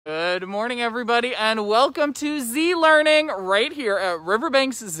Good morning, everybody, and welcome to Z Learning right here at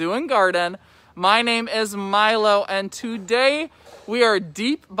Riverbanks Zoo and Garden. My name is Milo, and today we are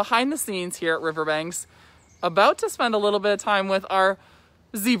deep behind the scenes here at Riverbanks, about to spend a little bit of time with our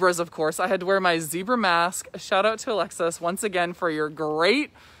zebras, of course. I had to wear my zebra mask. Shout out to Alexis once again for your great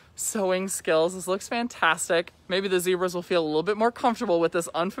sewing skills. This looks fantastic. Maybe the zebras will feel a little bit more comfortable with this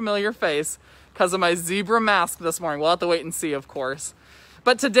unfamiliar face because of my zebra mask this morning. We'll have to wait and see, of course.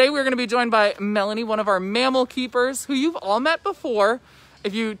 But today we're going to be joined by Melanie, one of our mammal keepers, who you've all met before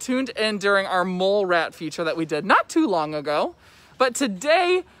if you tuned in during our mole rat feature that we did not too long ago. But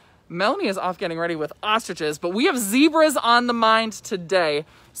today, Melanie is off getting ready with ostriches, but we have zebras on the mind today.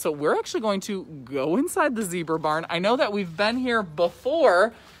 So we're actually going to go inside the zebra barn. I know that we've been here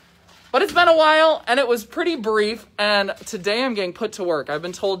before, but it's been a while and it was pretty brief. And today I'm getting put to work. I've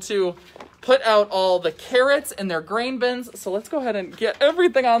been told to put out all the carrots in their grain bins. So let's go ahead and get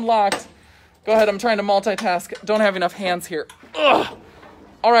everything unlocked. Go ahead, I'm trying to multitask. Don't have enough hands here. Ugh.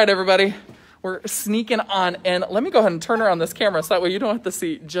 All right, everybody, we're sneaking on in. Let me go ahead and turn around this camera so that way you don't have to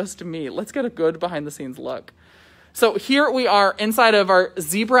see just me. Let's get a good behind the scenes look. So here we are inside of our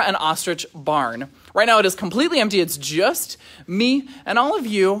zebra and ostrich barn. Right now it is completely empty. It's just me and all of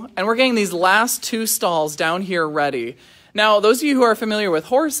you. And we're getting these last two stalls down here ready. Now, those of you who are familiar with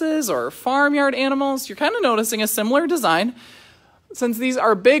horses or farmyard animals, you're kind of noticing a similar design. Since these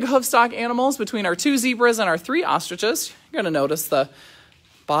are big hoofstock animals between our two zebras and our three ostriches, you're going to notice the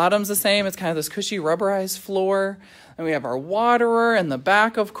bottom's the same. It's kind of this cushy rubberized floor. And we have our waterer in the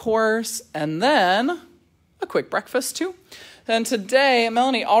back, of course. And then a quick breakfast too. And today,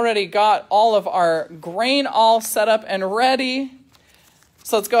 Melanie already got all of our grain all set up and ready.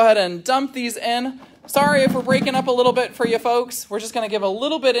 So let's go ahead and dump these in. Sorry if we're breaking up a little bit for you folks. We're just going to give a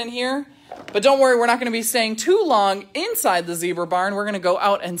little bit in here. But don't worry, we're not going to be staying too long inside the zebra barn. We're going to go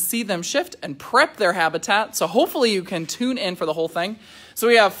out and see them shift and prep their habitat. So hopefully you can tune in for the whole thing. So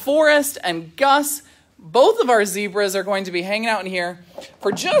we have Forest and Gus. Both of our zebras are going to be hanging out in here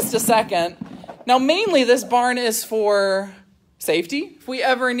for just a second. Now, mainly this barn is for safety. If we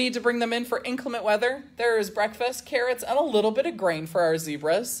ever need to bring them in for inclement weather, there is breakfast, carrots, and a little bit of grain for our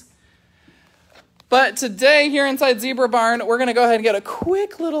zebras. But today here inside Zebra Barn, we're going to go ahead and get a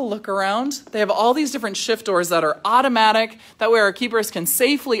quick little look around. They have all these different shift doors that are automatic. That way our keepers can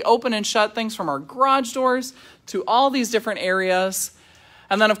safely open and shut things from our garage doors to all these different areas.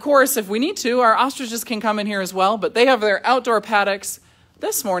 And then, of course, if we need to, our ostriches can come in here as well. But they have their outdoor paddocks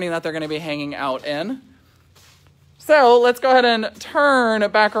this morning that they're going to be hanging out in. So let's go ahead and turn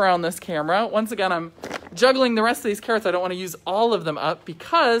back around this camera. Once again, I'm juggling the rest of these carrots. I don't want to use all of them up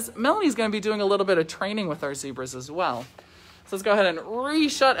because Melanie's going to be doing a little bit of training with our zebras as well. So let's go ahead and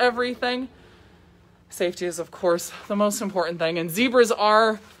reshut everything. Safety is, of course, the most important thing. And zebras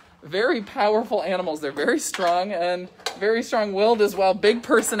are very powerful animals. They're very strong and very strong-willed as well. Big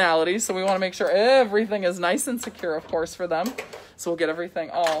personalities. So we want to make sure everything is nice and secure, of course, for them. So we'll get everything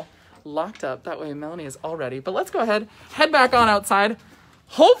all locked up. That way Melanie is all ready. But let's go ahead, head back on outside.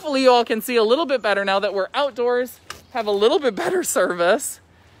 Hopefully you all can see a little bit better now that we're outdoors, have a little bit better service.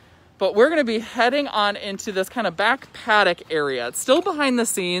 But we're going to be heading on into this kind of back paddock area. It's still behind the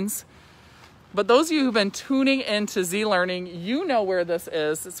scenes. But those of you who've been tuning into Z Learning, you know where this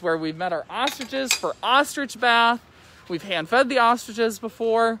is. It's where we've met our ostriches for ostrich bath. We've hand-fed the ostriches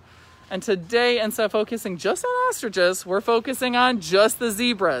before. And today, instead of focusing just on ostriches, we're focusing on just the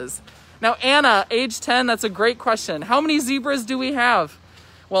zebras. Now, Anna, age 10, that's a great question. How many zebras do we have?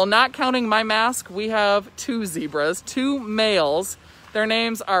 Well, not counting my mask, we have two zebras, two males. Their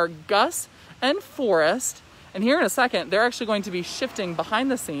names are Gus and Forest. And here in a second, they're actually going to be shifting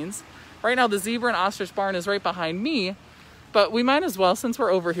behind the scenes. Right now, the zebra and ostrich barn is right behind me. But we might as well, since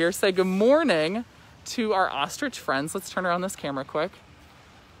we're over here, say good morning to our ostrich friends. Let's turn around this camera quick.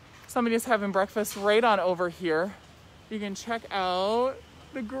 Somebody's having breakfast right on over here. You can check out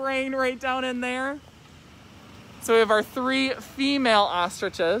the grain right down in there. So we have our three female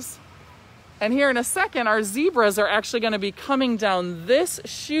ostriches. And here in a second, our zebras are actually going to be coming down this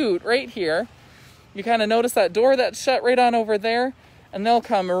chute right here. You kind of notice that door that's shut right on over there. And they'll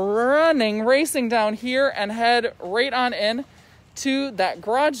come running, racing down here and head right on in to that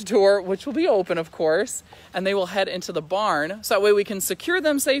garage door, which will be open, of course, and they will head into the barn. So that way we can secure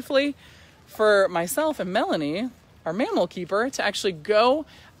them safely for myself and Melanie, our mammal keeper, to actually go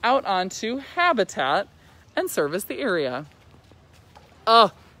out onto habitat and service the area.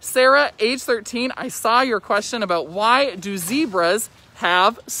 Sarah, age 13, I saw your question about why do zebras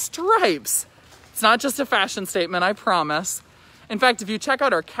have stripes? It's not just a fashion statement, I promise. In fact, if you check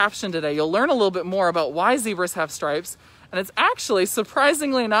out our caption today, you'll learn a little bit more about why zebras have stripes. And it's actually,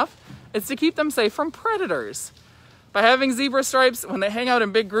 surprisingly enough, It's to keep them safe from predators. By having zebra stripes, when they hang out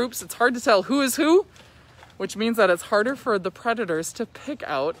in big groups, it's hard to tell who is who, which means that it's harder for the predators to pick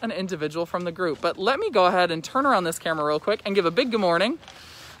out an individual from the group. But let me go ahead and turn around this camera real quick and give a big good morning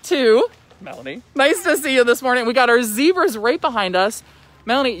to Melanie. Nice to see you this morning. We got our zebras right behind us.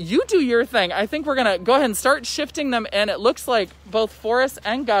 Melanie, you do your thing. I think we're gonna go ahead and start shifting them in. It looks like both Forrest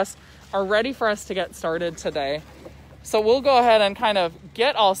and Gus are ready for us to get started today. So we'll go ahead and kind of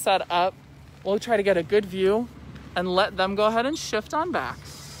get all set up. We'll try to get a good view and let them go ahead and shift on back.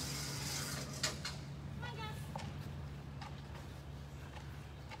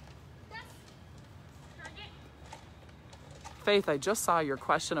 Faith, I just saw your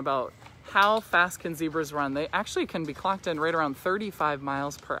question about how fast can zebras run. They actually can be clocked in right around 35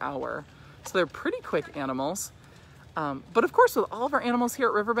 miles per hour. So they're pretty quick animals. But of course, with all of our animals here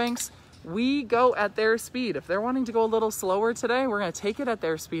at Riverbanks, we go at their speed. If they're wanting to go a little slower today, we're gonna take it at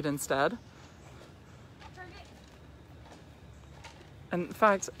their speed instead. And in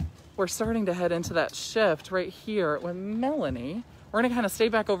fact, we're starting to head into that shift right here with Melanie. We're gonna kind of stay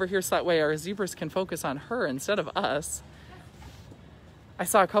back over here so that way our zebras can focus on her instead of us. I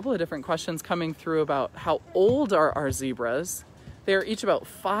saw a couple of different questions coming through about how old are our zebras. They're each about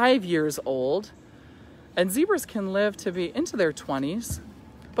 5 years old, and zebras can live to be into their 20s.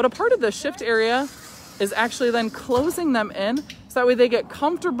 But a part of the shift area is actually then closing them in so that way they get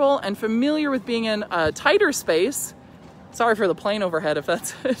comfortable and familiar with being in a tighter space. Sorry for the plane overhead if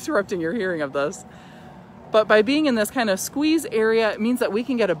that's interrupting your hearing of this. But by being in this kind of squeeze area, it means that we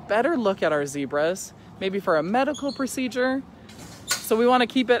can get a better look at our zebras, maybe for a medical procedure. So we want to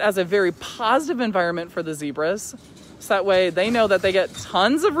keep it as a very positive environment for the zebras. So that way they know that they get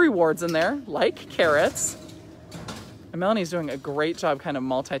tons of rewards in there, like carrots. And Melanie's doing a great job kind of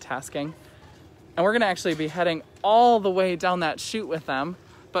multitasking. And we're going to actually be heading all the way down that chute with them.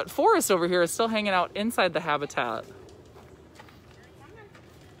 But Forrest over here is still hanging out inside the habitat.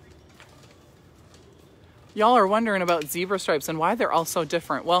 Y'all are wondering about zebra stripes and why they're all so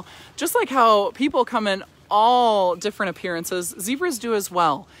different. Well, just like how people come in all different appearances, zebras do as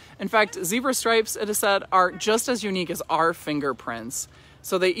well. In fact, zebra stripes, it is said, are just as unique as our fingerprints.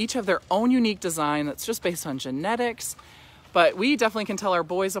 So they each have their own unique design that's just based on genetics, but we definitely can tell our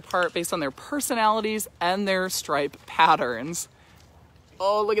boys apart based on their personalities and their stripe patterns.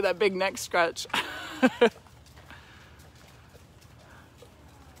 Oh, look at that big neck stretch.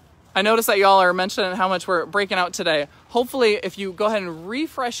 I noticed that y'all are mentioning how much we're breaking out today. Hopefully, if you go ahead and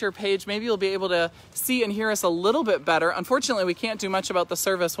refresh your page, maybe you'll be able to see and hear us a little bit better. Unfortunately, we can't do much about the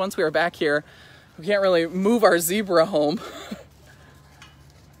service once we are back here. We can't really move our zebra home.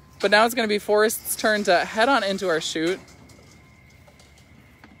 But now it's going to be Forrest's turn to head on into our chute.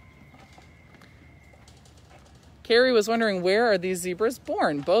 Carrie was wondering, where are these zebras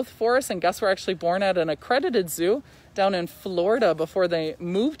born? Both Forrest and Gus were actually born at an accredited zoo down in Florida before they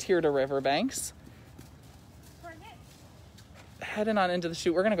moved here to Riverbanks. Heading on into the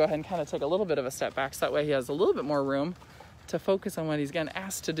chute, we're going to go ahead and kind of take a little bit of a step back so that way he has a little bit more room to focus on what he's getting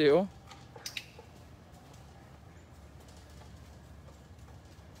asked to do.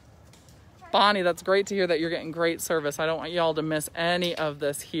 Bonnie, that's great to hear that you're getting great service. I don't want y'all to miss any of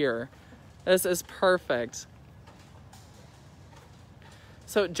this here. This is perfect.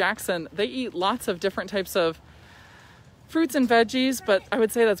 So Jackson, they eat lots of different types of fruits and veggies, but I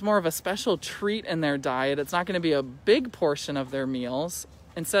would say that's more of a special treat in their diet. It's not going to be a big portion of their meals.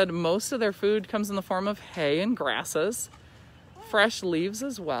 Instead, most of their food comes in the form of hay and grasses, fresh leaves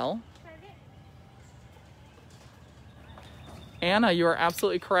as well. Anna, you are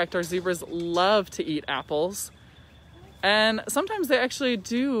absolutely correct. Our zebras love to eat apples. And sometimes they actually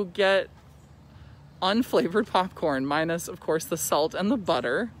do get unflavored popcorn, minus, of course, the salt and the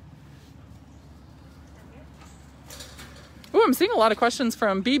butter. Ooh, I'm seeing a lot of questions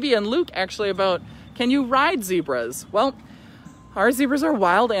from BB and Luke actually about, can you ride zebras? Well, our zebras are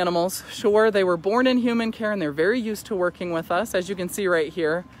wild animals. Sure, they were born in human care and they're very used to working with us, as you can see right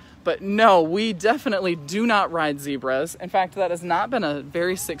here. But no, we definitely do not ride zebras. In fact, that has not been a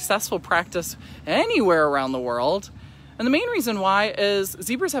very successful practice anywhere around the world. And the main reason why is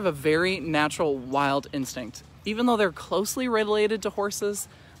zebras have a very natural wild instinct. Even though they're closely related to horses,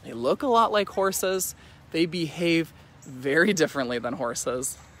 they look a lot like horses, they behave very differently than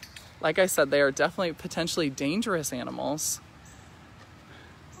horses. Like I said, they are definitely potentially dangerous animals.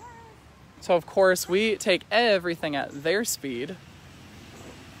 So of course, we take everything at their speed.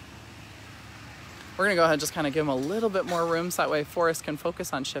 We're gonna go ahead and just kind of give them a little bit more room so that way Forrest can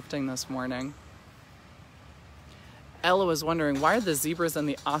focus on shifting this morning. Ella was wondering, why are the zebras and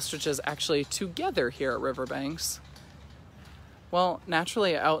the ostriches actually together here at Riverbanks? Well,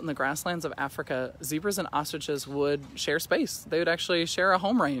 naturally, out in the grasslands of Africa, zebras and ostriches would share space. They would actually share a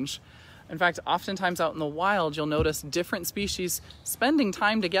home range. In fact, oftentimes out in the wild, you'll notice different species spending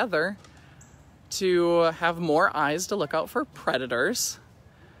time together to have more eyes to look out for predators.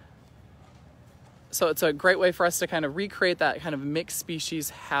 So it's a great way for us to kind of recreate that kind of mixed species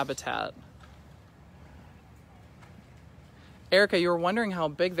habitat. Erica, you were wondering how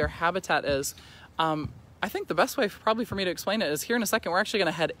big their habitat is. I think the best way probably for me to explain it is here in a second, we're actually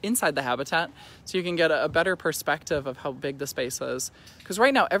going to head inside the habitat so you can get a better perspective of how big the space is. Because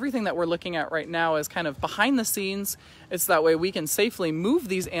right now, everything that we're looking at right now is kind of behind the scenes. It's that way we can safely move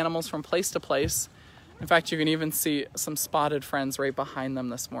these animals from place to place. In fact, you can even see some spotted friends right behind them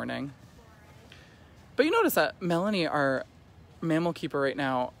this morning. But you notice that Melanie, our mammal keeper right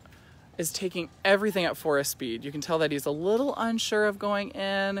now, is taking everything at forest speed. You can tell that he's a little unsure of going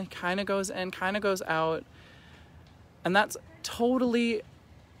in, kind of goes in, kind of goes out. And that's totally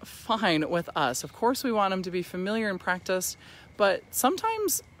fine with us. Of course, we want him to be familiar and practiced, but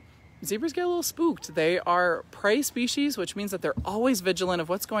sometimes zebras get a little spooked. They are prey species, which means that they're always vigilant of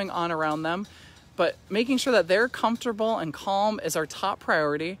what's going on around them, but making sure that they're comfortable and calm is our top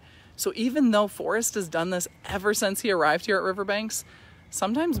priority. So even though Forrest has done this ever since he arrived here at Riverbanks,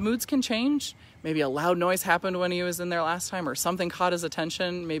 sometimes moods can change. Maybe a loud noise happened when he was in there last time, or something caught his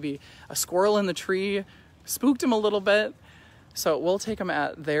attention. Maybe a squirrel in the tree spooked him a little bit. So we'll take him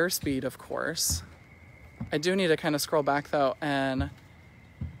at their speed, of course. I do need to kind of scroll back though. And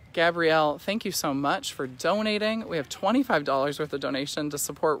Gabrielle, thank you so much for donating. We have $25 worth of donation to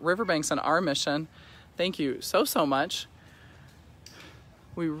support Riverbanks and our mission. Thank you so, so much.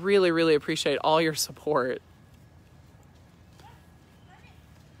 We really, really appreciate all your support.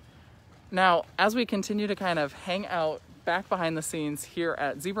 Now, as we continue to kind of hang out back behind the scenes here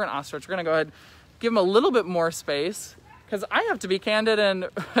at Zebra and Ostrich, we're going to go ahead and give them a little bit more space, because I have to be candid and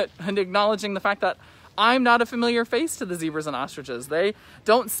acknowledging the fact that I'm not a familiar face to the zebras and ostriches. They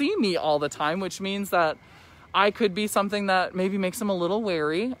don't see me all the time, which means that I could be something that maybe makes them a little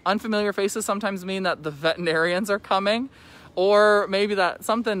wary. Unfamiliar faces sometimes mean that the veterinarians are coming, or maybe that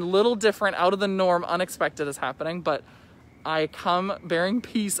something little different, out of the norm, unexpected is happening. But I come bearing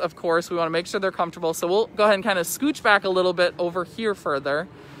peace, of course. We want to make sure they're comfortable. So we'll go ahead and kind of scooch back a little bit over here further.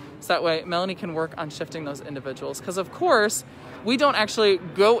 So that way Melanie can work on shifting those individuals. Because of course, we don't actually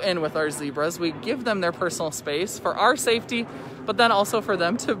go in with our zebras. We give them their personal space for our safety, but then also for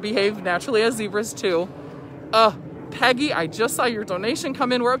them to behave naturally as zebras too. Peggy, I just saw your donation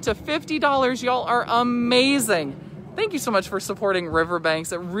come in. We're up to $50. Y'all are amazing. Thank you so much for supporting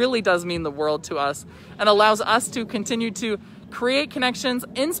Riverbanks. It really does mean the world to us and allows us to continue to create connections,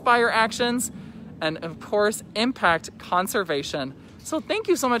 inspire actions, and of course, impact conservation. So thank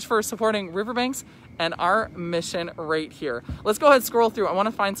you so much for supporting Riverbanks and our mission right here. Let's go ahead and scroll through. I want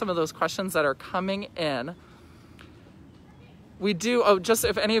to find some of those questions that are coming in. We do, just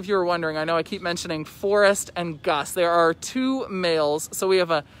if any of you are wondering, I know I keep mentioning Forest and Gus. There are two males, so we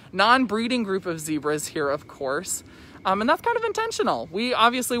have a non-breeding group of zebras here, of course. And that's kind of intentional. We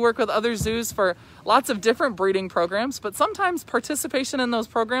obviously work with other zoos for lots of different breeding programs, but sometimes participation in those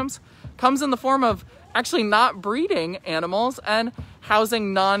programs comes in the form of actually not breeding animals and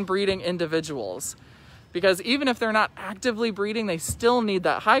housing non-breeding individuals. Because even if they're not actively breeding, they still need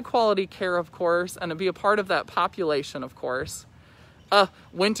that high quality care, of course, and to be a part of that population, of course.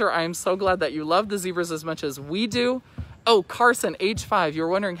 Winter, I am so glad that you love the zebras as much as we do. Oh, Carson, age 5, you were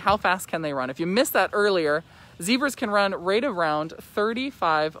wondering how fast can they run. If you missed that earlier, zebras can run right around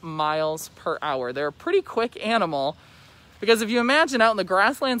 35 miles per hour. They're a pretty quick animal, because if you imagine out in the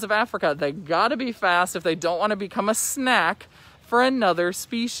grasslands of Africa, they gotta be fast if they don't want to become a snack for another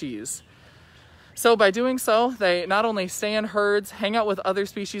species. So by doing so, they not only stay in herds, hang out with other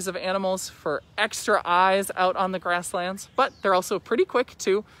species of animals for extra eyes out on the grasslands, but they're also pretty quick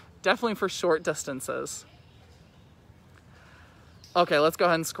too, definitely for short distances. Okay, let's go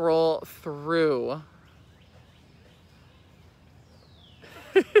ahead and scroll through.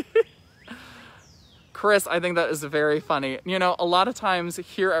 Chris, I think that is very funny. You know, a lot of times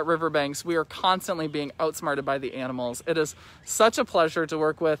here at Riverbanks, we are constantly being outsmarted by the animals. It is such a pleasure to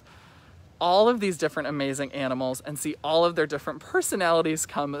work with all of these different amazing animals and see all of their different personalities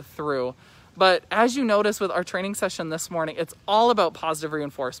come through. But as you notice with our training session this morning, it's all about positive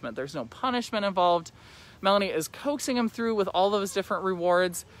reinforcement. There's no punishment involved. Melanie is coaxing him through with all those different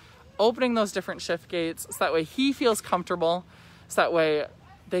rewards, opening those different shift gates so that way he feels comfortable, so that way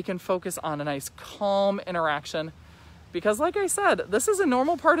they can focus on a nice calm interaction. Because like I said, this is a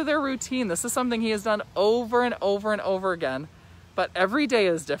normal part of their routine. This is something he has done over and over and over again. But every day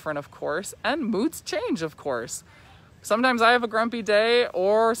is different, of course, and moods change, of course. Sometimes I have a grumpy day,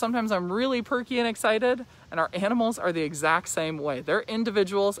 or sometimes I'm really perky and excited, and our animals are the exact same way. They're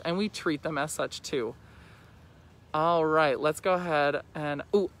individuals, and we treat them as such too. All right, let's go ahead and,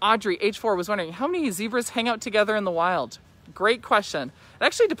 Audrey, H4, was wondering, how many zebras hang out together in the wild? Great question. It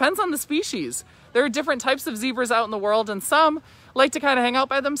actually depends on the species. There are different types of zebras out in the world, and some like to kind of hang out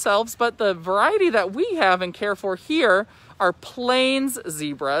by themselves, but the variety that we have and care for here are plains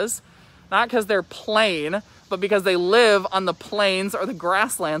zebras, not because they're plain, but because they live on the plains or the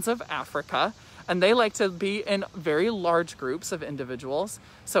grasslands of Africa, and they like to be in very large groups of individuals.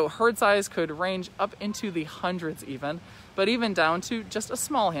 So herd size could range up into the hundreds even, but even down to just a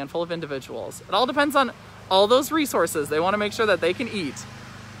small handful of individuals. It all depends on all those resources. They want to make sure that they can eat.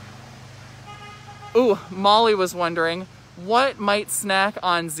 Molly was wondering, what might snack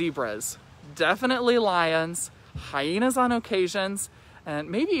on zebras? Definitely lions, hyenas on occasions,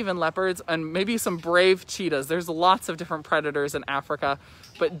 and maybe even leopards, and maybe some brave cheetahs. There's lots of different predators in Africa,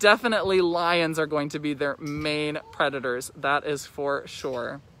 but definitely lions are going to be their main predators. That is for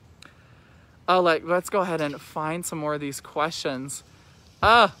sure. Let's go ahead and find some more of these questions.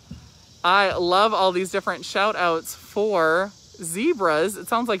 I love all these different shout outs for zebras. It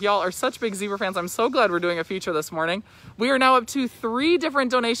sounds like y'all are such big zebra fans. I'm so glad we're doing a feature this morning. We are now up to 3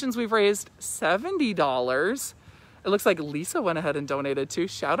 different donations. We've raised $70. It looks like Lisa went ahead and donated too.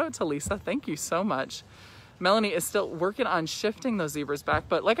 Shout out to Lisa. Thank you so much. Melanie is still working on shifting those zebras back,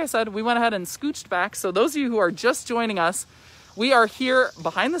 but like I said, we went ahead and scooched back. So those of you who are just joining us, we are here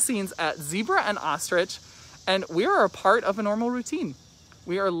behind the scenes at Zebra and Ostrich, and we are a part of a normal routine.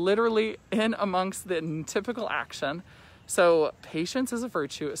 We are literally in amongst the typical action. So patience is a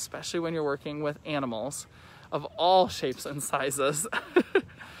virtue, especially when you're working with animals of all shapes and sizes.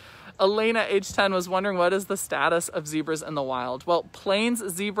 Elena, age 10, was wondering, what is the status of zebras in the wild? Well, plains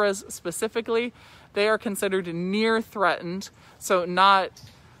zebras specifically, they are considered near threatened. So not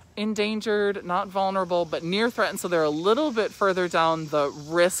endangered, not vulnerable, but near threatened. So they're a little bit further down the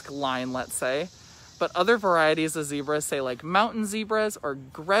risk line, let's say. But other varieties of zebras, say like mountain zebras or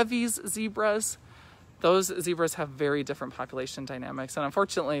Grevy's zebras, those zebras have very different population dynamics. And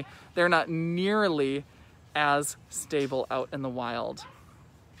unfortunately, they're not nearly as stable out in the wild.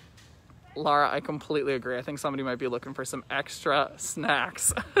 Laura, I completely agree. I think somebody might be looking for some extra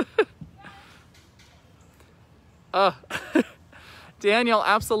snacks. Daniel,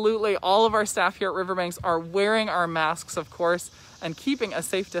 absolutely. All of our staff here at Riverbanks are wearing our masks, of course, and keeping a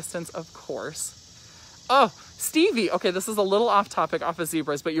safe distance, of course. Stevie, okay, this is a little off topic off of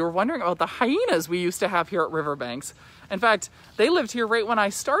zebras, but you were wondering about the hyenas we used to have here at Riverbanks. In fact, they lived here right when I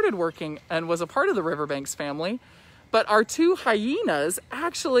started working and was a part of the Riverbanks family. But our 2 hyenas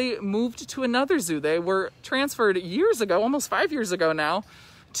actually moved to another zoo. They were transferred years ago, almost 5 years ago now,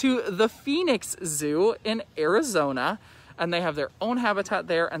 to the Phoenix Zoo in Arizona. And they have their own habitat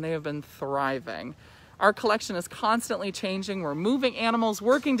there, and they have been thriving. Our collection is constantly changing. We're moving animals,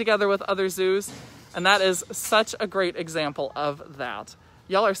 working together with other zoos. And that is such a great example of that.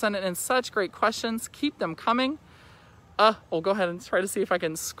 Y'all are sending in such great questions. Keep them coming. We'll go ahead and try to see if I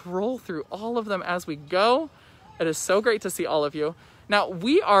can scroll through all of them as we go. It is so great to see all of you. Now,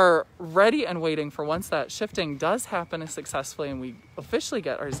 we are ready and waiting for, once that shifting does happen successfully and we officially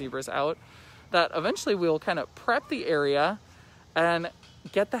get our zebras out, that eventually we'll kind of prep the area and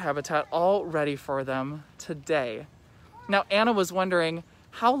get the habitat all ready for them today. Now, Anna was wondering,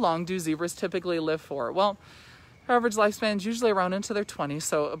 how long do zebras typically live for? Well, average lifespan is usually around into their 20s,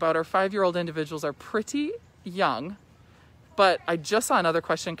 so about our 5-year-old individuals are pretty young. But I just saw another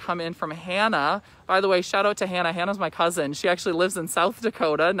question come in from Hannah. By the way, shout out to Hannah. Hannah's my cousin. She actually lives in South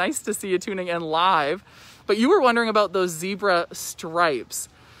Dakota. Nice to see you tuning in live. But you were wondering about those zebra stripes.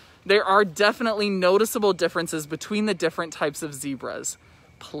 There are definitely noticeable differences between the different types of zebras.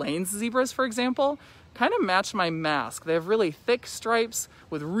 Plains zebras, for example, kind of match my mask. They have really thick stripes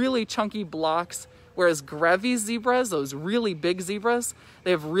with really chunky blocks, whereas Grevy's zebras, those really big zebras,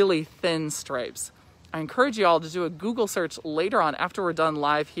 they have really thin stripes. I encourage you all to do a Google search later on after we're done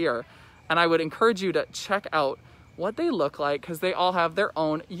live here, and I would encourage you to check out what they look like, because they all have their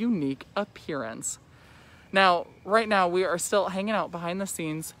own unique appearance. Now, right now, we are still hanging out behind the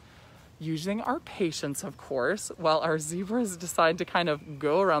scenes, using our patience, of course, while our zebras decide to kind of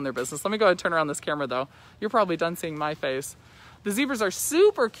go around their business. Let me go ahead and turn around this camera, though. You're probably done seeing my face. The zebras are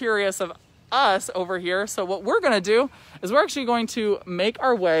super curious of us over here, so what we're going to do is we're actually going to make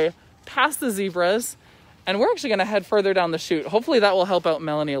our way past the zebras, and we're actually going to head further down the chute. Hopefully that will help out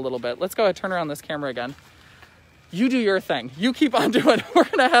Melanie a little bit. Let's go ahead and turn around this camera again. You do your thing. You keep on doing it. We're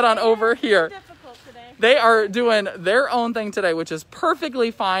going to head on over here. Difficult today. They are doing their own thing today, which is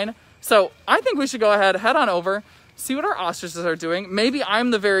perfectly fine. So I think we should go ahead, head on over, see what our ostriches are doing. Maybe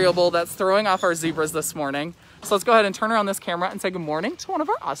I'm the variable that's throwing off our zebras this morning. So let's go ahead and turn around this camera and say good morning to one of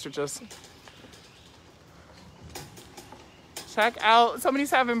our ostriches. Check out,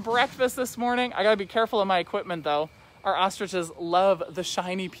 somebody's having breakfast this morning. I gotta be careful of my equipment though. Our ostriches love the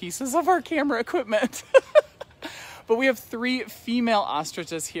shiny pieces of our camera equipment. But we have 3 female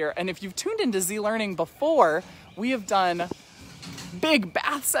ostriches here. And if you've tuned into Z Learning before, we have done big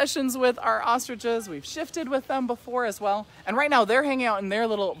bath sessions with our ostriches. We've shifted with them before as well. And right now they're hanging out in their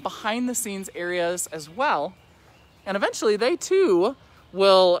little behind the scenes areas as well. And eventually they too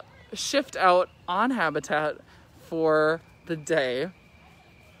will shift out on habitat for the day.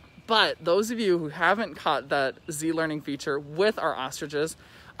 But those of you who haven't caught that Z Learning feature with our ostriches,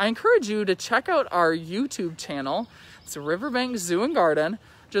 I encourage you to check out our YouTube channel. It's Riverbanks Zoo and Garden.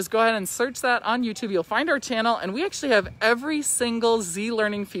 Just go ahead and search that on YouTube. You'll find our channel, and we actually have every single Z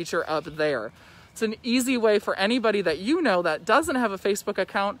Learning feature up there. It's an easy way for anybody that you know that doesn't have a Facebook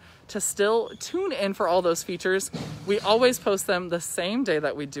account to still tune in for all those features. We always post them the same day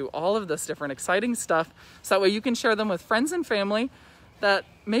that we do all of this different exciting stuff, so that way you can share them with friends and family that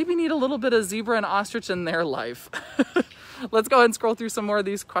maybe need a little bit of zebra and ostrich in their life. Let's go ahead and scroll through some more of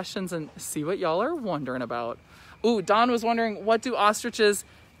these questions and see what y'all are wondering about. Ooh, Don was wondering, what do ostriches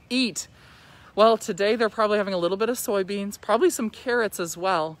eat? Well, today they're probably having a little bit of soybeans, probably some carrots as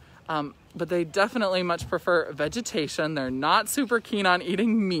well, but they definitely much prefer vegetation. They're not super keen on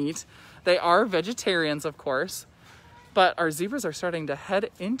eating meat. They are vegetarians, of course, but our zebras are starting to head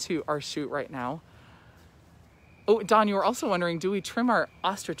into our chute right now. Oh, Don, you were also wondering, do we trim our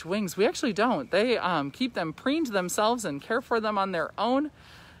ostrich wings? We actually don't. They keep them preened themselves and care for them on their own.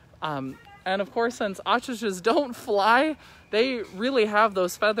 And of course, since ostriches don't fly, they really have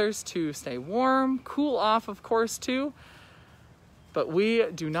those feathers to stay warm, cool off, of course, too. But we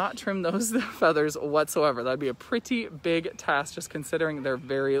do not trim those feathers whatsoever. That'd be a pretty big task, just considering their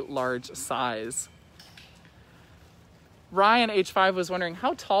very large size. Ryan, age 5, was wondering,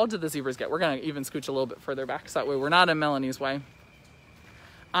 how tall do the zebras get? We're going to even scooch a little bit further back, so that way we're not in Melanie's way.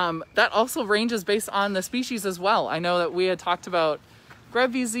 That also ranges based on the species as well. I know that we had talked about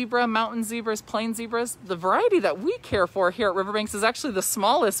Grevy zebra, mountain zebras, plain zebras. The variety that we care for here at Riverbanks is actually the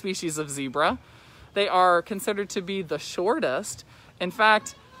smallest species of zebra. They are considered to be the shortest. In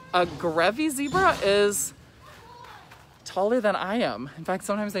fact, a Grevy zebra is taller than I am. In fact,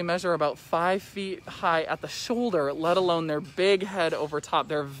 sometimes they measure about 5 feet high at the shoulder, let alone their big head over top.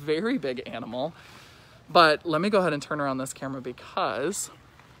 They're a very big animal. But let me go ahead and turn around this camera because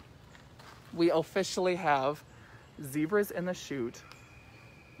we officially have zebras in the chute.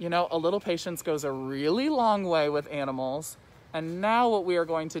 You know, a little patience goes a really long way with animals. And now what we are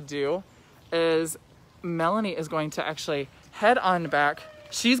going to do is Melanie is going to actually head on back.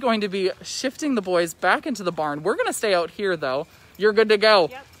 She's going to be shifting the boys back into the barn. We're going to stay out here though. You're good to go.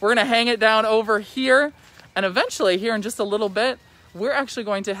 Yep. We're going to hang it down over here. And eventually here in just a little bit, we're actually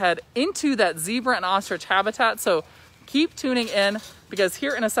going to head into that zebra and ostrich habitat. So keep tuning in because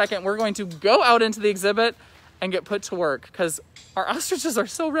here in a second, we're going to go out into the exhibit and get put to work because our ostriches are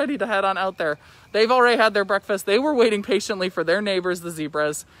so ready to head on out there. They've already had their breakfast. They were waiting patiently for their neighbors, the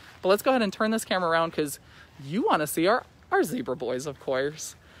zebras. But let's go ahead and turn this camera around because you want to see our zebra boys, of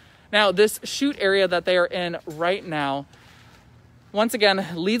course. Now, this chute area that they are in right now, once again,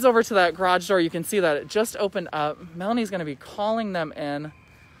 leads over to that garage door. You can see that it just opened up. Melanie's going to be calling them in.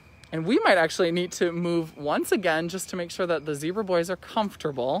 And we might actually need to move once again just to make sure that the zebra boys are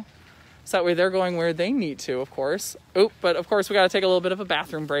comfortable. So that way they're going where they need to, of course. Oop, but of course we got to take a little bit of a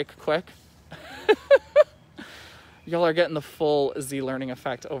bathroom break quick. Y'all are getting the full Z Learning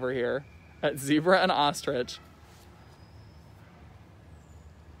effect over here at Zebra and Ostrich.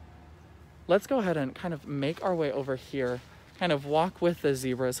 Let's go ahead and kind of make our way over here, kind of walk with the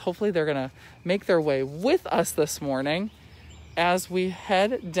zebras. Hopefully they're going to make their way with us this morning as we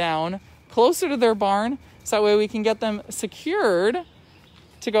head down closer to their barn. So that way we can get them secured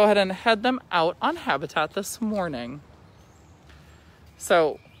to go ahead and head them out on habitat this morning.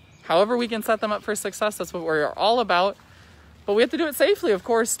 So however we can set them up for success, that's what we're all about. But we have to do it safely, of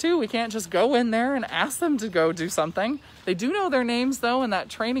course, too. We can't just go in there and ask them to go do something. They do know their names, though, and that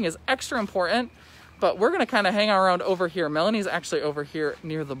training is extra important. But we're going to kind of hang around over here. Melanie's actually over here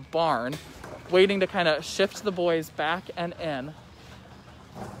near the barn, waiting to kind of shift the boys back and in.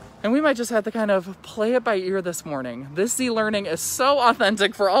 And we might just have to kind of play it by ear this morning. This Z Learning is so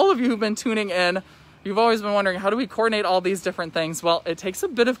authentic for all of you who've been tuning in. You've always been wondering, how do we coordinate all these different things? Well, it takes a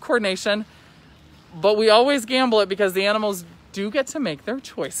bit of coordination, but we always gamble it because the animals do get to make their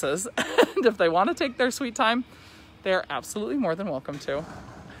choices. And if they want to take their sweet time, they are absolutely more than welcome to.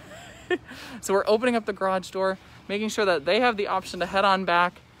 So we're opening up the garage door, making sure that they have the option to head on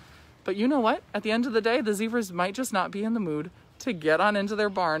back. But you know what? At the end of the day, the zebras might just not be in the mood to get on into their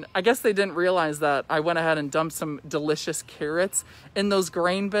barn. I guess they didn't realize that I went ahead and dumped some delicious carrots in those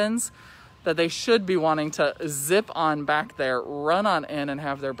grain bins, that they should be wanting to zip on back there, run on in and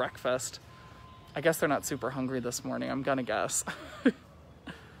have their breakfast. I guess they're not super hungry this morning, I'm gonna guess.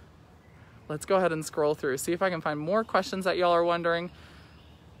 Let's go ahead and scroll through, see if I can find more questions that y'all are wondering.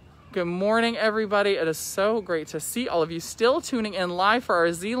 Good morning, everybody. It is so great to see all of you still tuning in live for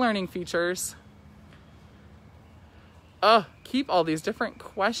our Z Learning features. Keep all these different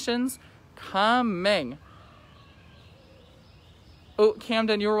questions coming. Oh,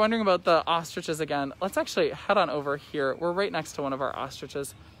 Camden, you were wondering about the ostriches again. Let's actually head on over here. We're right next to one of our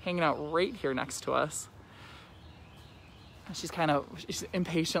ostriches, hanging out right here next to us. She's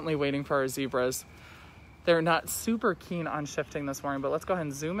impatiently waiting for our zebras. They're not super keen on shifting this morning, but let's go ahead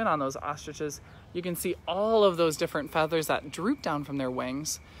and zoom in on those ostriches. You can see all of those different feathers that droop down from their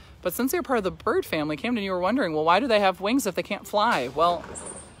wings. But since they're part of the bird family, Camden, you were wondering, well, why do they have wings if they can't fly? Well,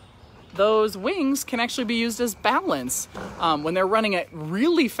 those wings can actually be used as balance. When they're running at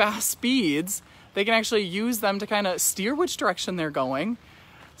really fast speeds, they can actually use them to kind of steer which direction they're going.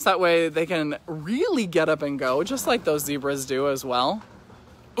 So that way they can really get up and go, just like those zebras do as well.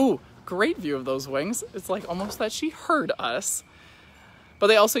 Ooh, great view of those wings. It's like almost that she heard us. But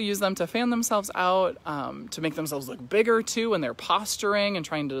they also use them to fan themselves out, to make themselves look bigger too when they're posturing and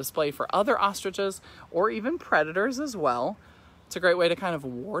trying to display for other ostriches or even predators as well. It's a great way to kind of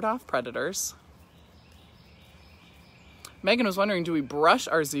ward off predators. Megan was wondering, do we brush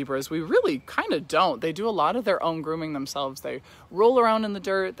our zebras? We really kind of don't. They do a lot of their own grooming themselves. They roll around in the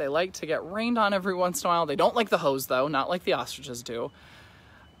dirt. They like to get rained on every once in a while. They don't like the hose though, not like the ostriches do.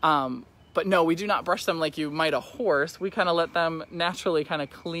 But no, we do not brush them like you might a horse. We kind of let them naturally kind of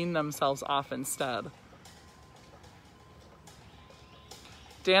clean themselves off instead.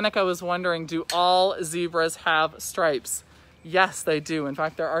 Danica was wondering, do all zebras have stripes? Yes, they do. In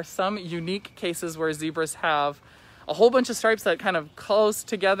fact, there are some unique cases where zebras have a whole bunch of stripes that kind of close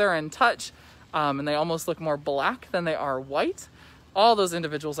together and touch, and they almost look more black than they are white. All those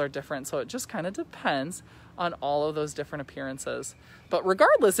individuals are different, so it just kind of depends on all of those different appearances. But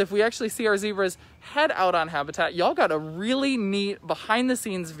regardless, if we actually see our zebras head out on habitat, y'all got a really neat behind the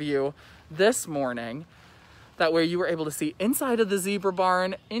scenes view this morning. That way you were able to see inside of the zebra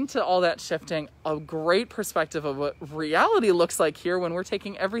barn, into all that shifting, a great perspective of what reality looks like here when we're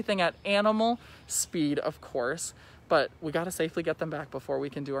taking everything at animal speed, of course. But we got to safely get them back before we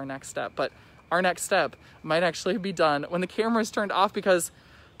can do our next step. But our next step might actually be done when the camera is turned off, because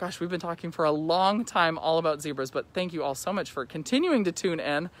gosh, we've been talking for a long time all about zebras, but thank you all so much for continuing to tune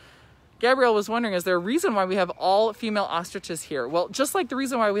in. Gabrielle was wondering, is there a reason why we have all female ostriches here? Well, just like the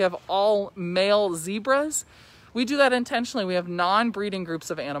reason why we have all male zebras, we do that intentionally. We have non-breeding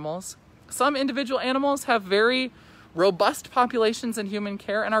groups of animals. Some individual animals have very robust populations in human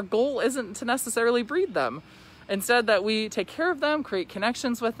care, and our goal isn't to necessarily breed them. Instead, that we take care of them, create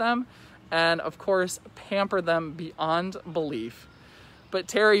connections with them, and of course, pamper them beyond belief. But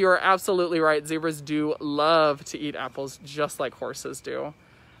Terry, you're absolutely right. Zebras do love to eat apples just like horses do.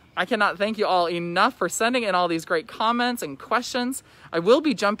 I cannot thank you all enough for sending in all these great comments and questions. I will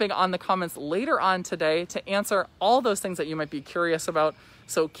be jumping on the comments later on today to answer all those things that you might be curious about.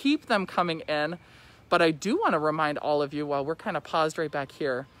 So keep them coming in. But I do want to remind all of you, while we're kind of paused right back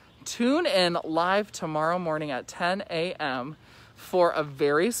here, tune in live tomorrow morning at 10 a.m. for a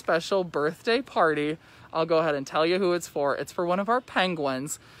very special birthday party. I'll go ahead and tell you who it's for. It's for one of our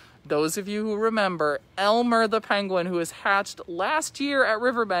penguins. Those of you who remember, Elmer the penguin, who was hatched last year at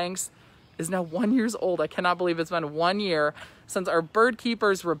Riverbanks, is now 1 year old. I cannot believe it's been 1 year since our bird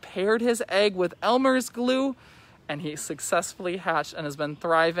keepers repaired his egg with Elmer's glue, and he successfully hatched and has been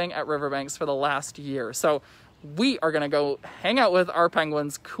thriving at Riverbanks for the last year. So we are gonna go hang out with our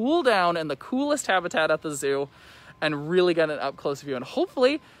penguins, cool down in the coolest habitat at the zoo, and really get an up close view, and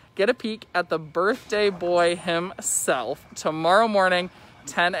hopefully get a peek at the birthday boy himself tomorrow morning,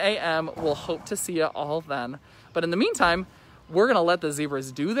 10 a.m. We'll hope to see you all then. But in the meantime, we're going to let the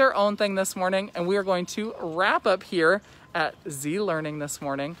zebras do their own thing this morning, and we are going to wrap up here at Z Learning this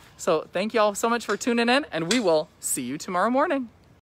morning. So thank you all so much for tuning in, and we will see you tomorrow morning.